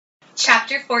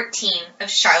Chapter 14 of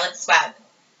Charlotte's Web.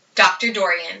 Dr.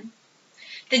 Dorian.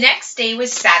 The next day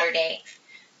was Saturday.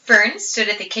 Fern stood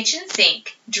at the kitchen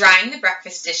sink, drying the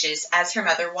breakfast dishes as her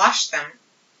mother washed them.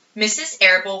 Mrs.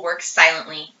 Arable worked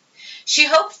silently. She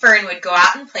hoped Fern would go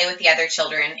out and play with the other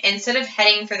children, instead of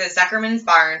heading for the Zuckerman's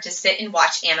barn to sit and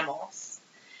watch animals.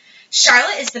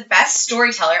 "Charlotte is the best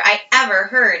storyteller I ever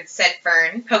heard," said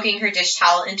Fern, poking her dish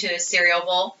towel into a cereal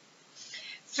bowl.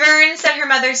 "Fern," said her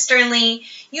mother sternly,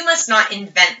 "you must not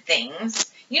invent things.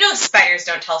 You know spiders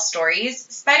don't tell stories.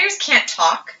 Spiders can't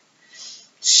talk."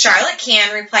 "Charlotte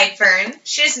can," replied Fern.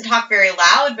 "She doesn't talk very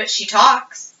loud, but she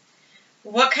talks."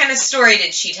 "What kind of story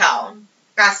did she tell?"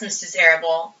 asked Mrs.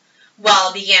 Arable.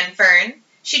 "Well," began Fern,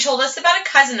 "she told us about a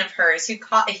cousin of hers who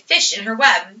caught a fish in her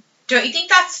web. Don't you think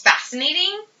that's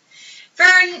fascinating?"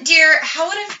 "Fern, dear, how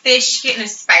would a fish get in a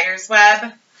spider's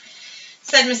web?"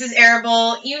 said Mrs.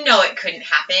 Arable. "You know it couldn't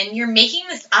happen. You're making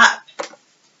this up."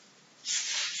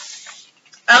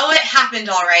 "Oh, it happened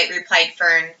all right," replied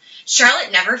Fern.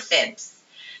 "Charlotte never fibs.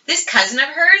 This cousin of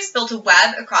hers built a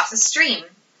web across a stream.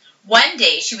 One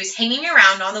day she was hanging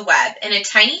around on the web, and a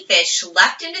tiny fish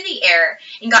leapt into the air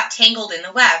and got tangled in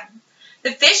the web.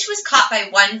 The fish was caught by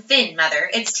one fin, Mother.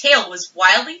 Its tail was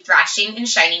wildly thrashing and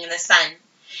shining in the sun.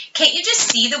 Can't you just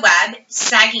see the web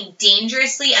sagging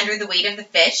dangerously under the weight of the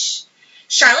fish?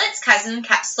 Charlotte's cousin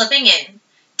kept slipping in,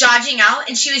 dodging out,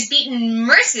 and she was beaten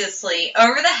mercilessly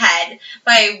over the head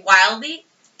by a wildly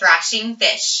thrashing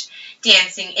fish,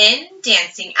 dancing in,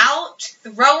 dancing out,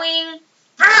 throwing—"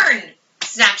 "Fern!"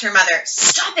 snapped her mother.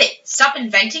 "Stop it! Stop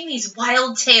inventing these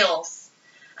wild tales."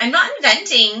 "I'm not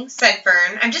inventing," said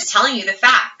Fern. "I'm just telling you the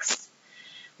facts."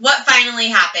 "What finally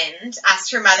happened?"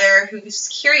 asked her mother, whose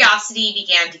curiosity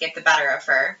began to get the better of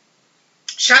her.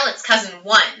 "Charlotte's cousin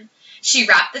won. She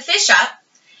wrapped the fish up.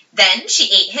 Then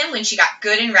she ate him when she got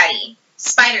good and ready.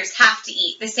 Spiders have to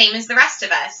eat, the same as the rest of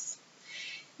us."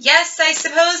 "Yes, I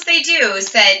suppose they do,"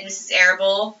 said Mrs.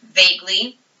 Arable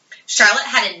vaguely. "Charlotte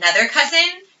had another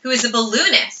cousin who is a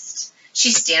balloonist.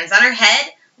 She stands on her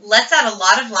head, lets out a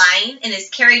lot of line, and is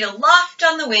carried aloft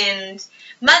on the wind.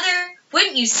 Mother,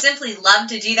 wouldn't you simply love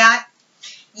to do that?"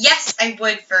 "Yes, I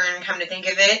would, Fern, come to think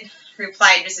of it,"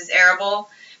 replied Mrs. Arable.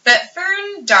 "But,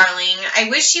 Fern, darling, I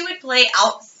wish you would play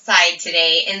outside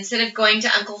today instead of going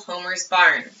to Uncle Homer's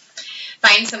barn.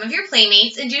 Find some of your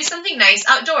playmates and do something nice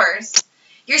outdoors.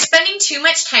 You're spending too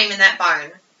much time in that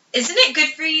barn. Isn't it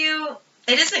good for you?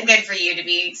 It isn't good for you to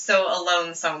be so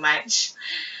alone so much."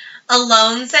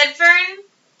 "Alone?" said Fern.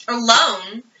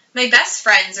 "Alone? My best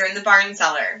friends are in the barn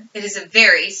cellar. It is a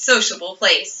very sociable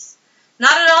place."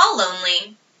 "Not at all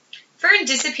lonely." Fern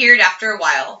disappeared after a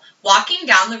while, walking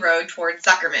down the road toward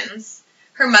Zuckerman's.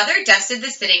 Her mother dusted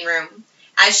the sitting room.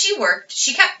 As she worked,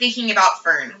 she kept thinking about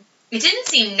Fern. It didn't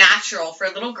seem natural for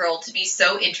a little girl to be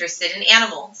so interested in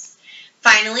animals.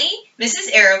 Finally,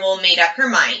 Mrs. Arable made up her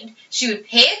mind. She would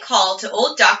pay a call to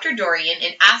old Dr. Dorian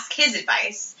and ask his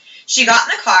advice. She got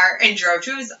in the car and drove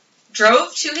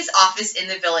to his office in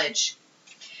the village.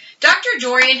 Dr.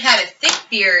 Dorian had a thick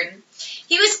beard.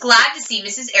 He was glad to see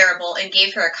Mrs. Arable and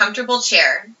gave her a comfortable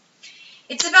chair.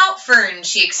 "It's about Fern,"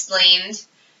 she explained.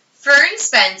 "Fern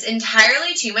spends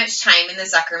entirely too much time in the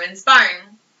Zuckerman's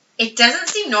barn. It doesn't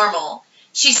seem normal.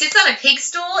 She sits on a pig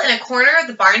stool in a corner of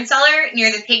the barn cellar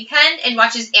near the pig pen and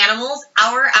watches animals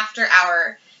hour after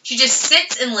hour. She just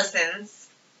sits and listens."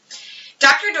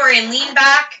 Dr. Dorian leaned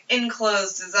back and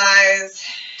closed his eyes.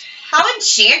 "How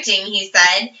enchanting," he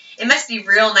said. "It must be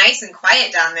real nice and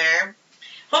quiet down there.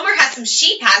 Homer has some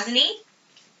sheep, hasn't he?"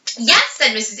 "Yes,"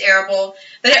 said Mrs. Arable,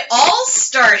 "but it all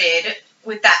started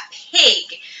with that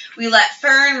pig we let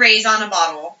Fern raise on a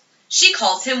bottle. She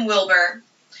calls him Wilbur.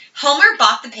 Homer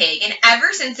bought the pig, and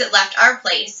ever since it left our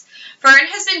place, Fern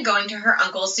has been going to her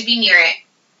uncle's to be near it."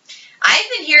 "I've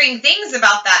been hearing things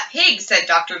about that pig," said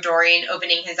Dr. Dorian,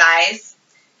 opening his eyes.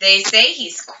 "They say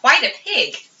he's quite a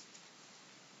pig."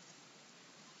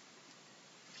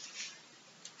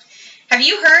 "Have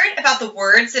you heard about the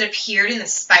words that appeared in the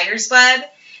spider's web?"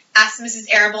 asked Mrs.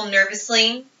 Arable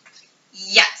nervously.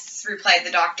 "Yes," replied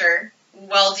the doctor.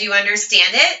 "Well, do you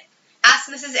understand it?" asked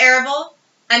Mrs. Arable.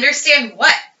 "Understand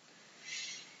what?"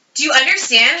 "Do you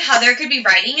understand how there could be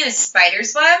writing in a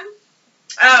spider's web?"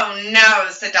 "Oh, no,"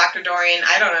 said Dr. Dorian.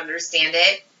 "I don't understand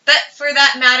it. But for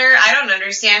that matter, I don't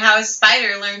understand how a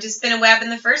spider learned to spin a web in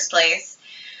the first place.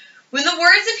 When the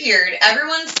words appeared,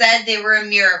 everyone said they were a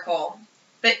miracle.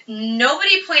 But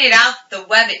nobody pointed out that the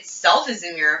web itself is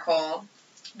a miracle."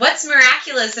 "What's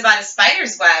miraculous about a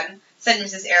spider's web?" said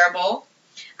Mrs. Arable.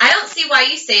 "I don't see why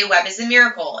you say a web is a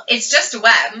miracle. It's just a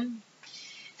web."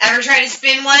 "Ever try to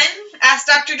spin one?" asked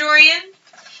Dr. Dorian.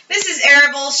 Mrs.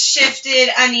 Arable shifted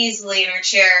uneasily in her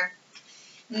chair.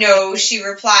 No, she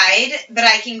replied, but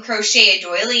I can crochet a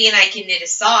doily and I can knit a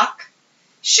sock.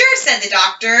 Sure, said the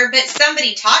doctor, but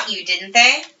somebody taught you, didn't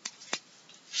they?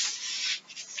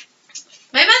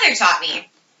 My mother taught me.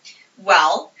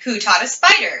 Well, who taught a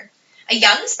spider? A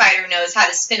young spider knows how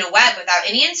to spin a web without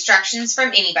any instructions from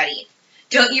anybody.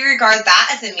 Don't you regard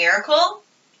that as a miracle?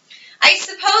 I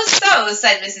suppose so,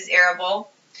 said Mrs. Arable.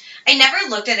 I never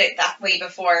looked at it that way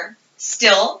before.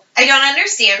 Still, I don't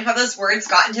understand how those words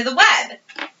got into the web.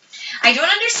 I don't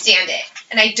understand it,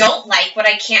 and I don't like what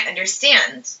I can't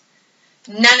understand.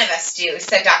 None of us do,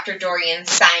 said Dr. Dorian,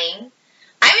 sighing.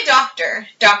 I'm a doctor.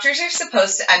 Doctors are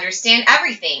supposed to understand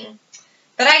everything.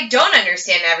 But I don't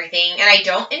understand everything, and I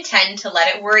don't intend to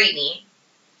let it worry me.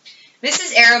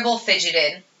 Mrs. Arable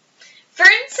fidgeted. Fern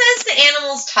says the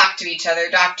animals talk to each other,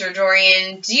 Dr.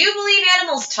 Dorian. Do you believe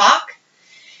animals talk?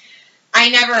 I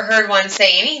never heard one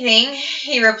say anything,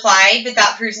 he replied, but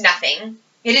that proves nothing.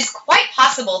 It is quite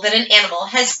possible that an animal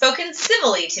has spoken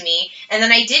civilly to me, and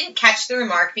then I didn't catch the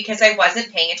remark because I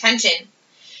wasn't paying attention.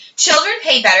 Children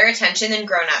pay better attention than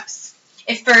grown-ups.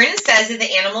 If Fern says that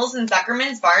the animals in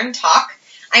Zuckerman's barn talk,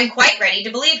 I'm quite ready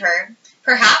to believe her.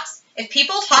 Perhaps, if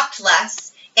people talked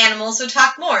less, animals would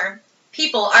talk more.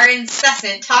 People are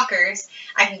incessant talkers.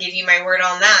 I can give you my word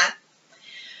on that.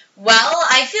 Well,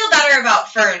 I feel better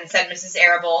about Fern, said Mrs.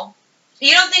 Arable.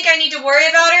 You don't think I need to worry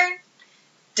about her?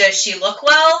 Does she look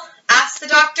well? Asked the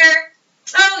doctor.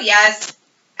 Oh, yes.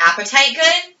 Appetite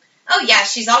good? Oh,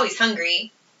 yes, she's always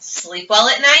hungry. Sleep well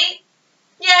at night?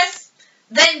 Yes.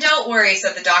 Then don't worry,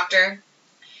 said the doctor.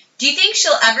 Do you think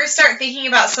she'll ever start thinking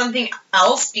about something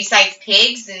else besides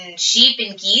pigs and sheep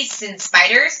and geese and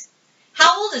spiders?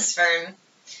 How old is Fern?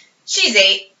 She's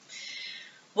 8.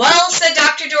 Well, said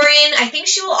Dr. Dorian, I think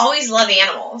she will always love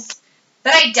animals.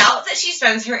 But I doubt that she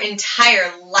spends her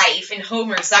entire life in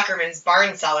Homer Zuckerman's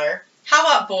barn cellar. How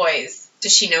about boys?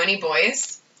 Does she know any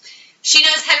boys? She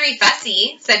knows Henry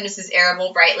Fussy, said Mrs.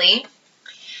 Arable brightly.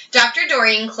 Dr.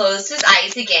 Dorian closed his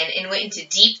eyes again and went into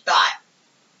deep thought.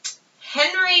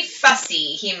 Henry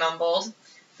Fussy, he mumbled.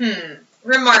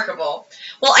 Remarkable.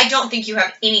 Well, I don't think you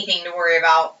have anything to worry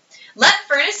about. Let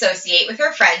Fern associate with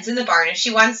her friends in the barn if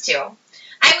she wants to.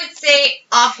 I would say,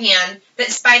 offhand,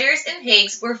 that spiders and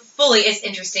pigs were fully as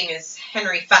interesting as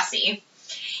Henry Fussy.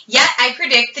 Yet I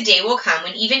predict the day will come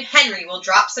when even Henry will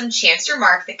drop some chance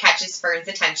remark that catches Fern's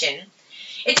attention.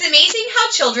 It's amazing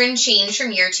how children change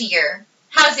from year to year.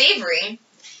 How's Avery?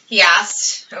 He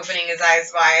asked, opening his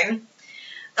eyes wide.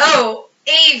 Oh,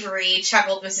 Avery,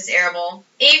 chuckled Mrs. Arable.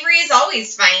 Avery is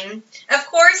always fine. Of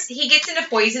course, he gets into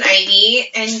poison ivy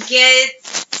and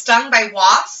gets stung by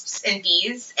wasps and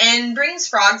bees and brings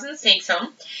frogs and snakes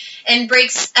home and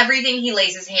breaks everything he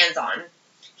lays his hands on.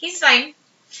 He's fine.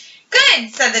 Good,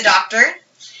 said the doctor.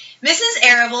 Mrs.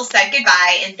 Arable said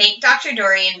goodbye and thanked Dr.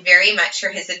 Dorian very much for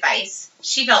his advice.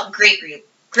 She felt greatly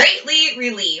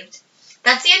relieved.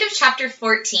 That's the end of chapter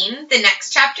 14. The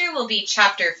next chapter will be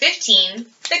chapter 15,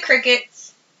 The Crickets.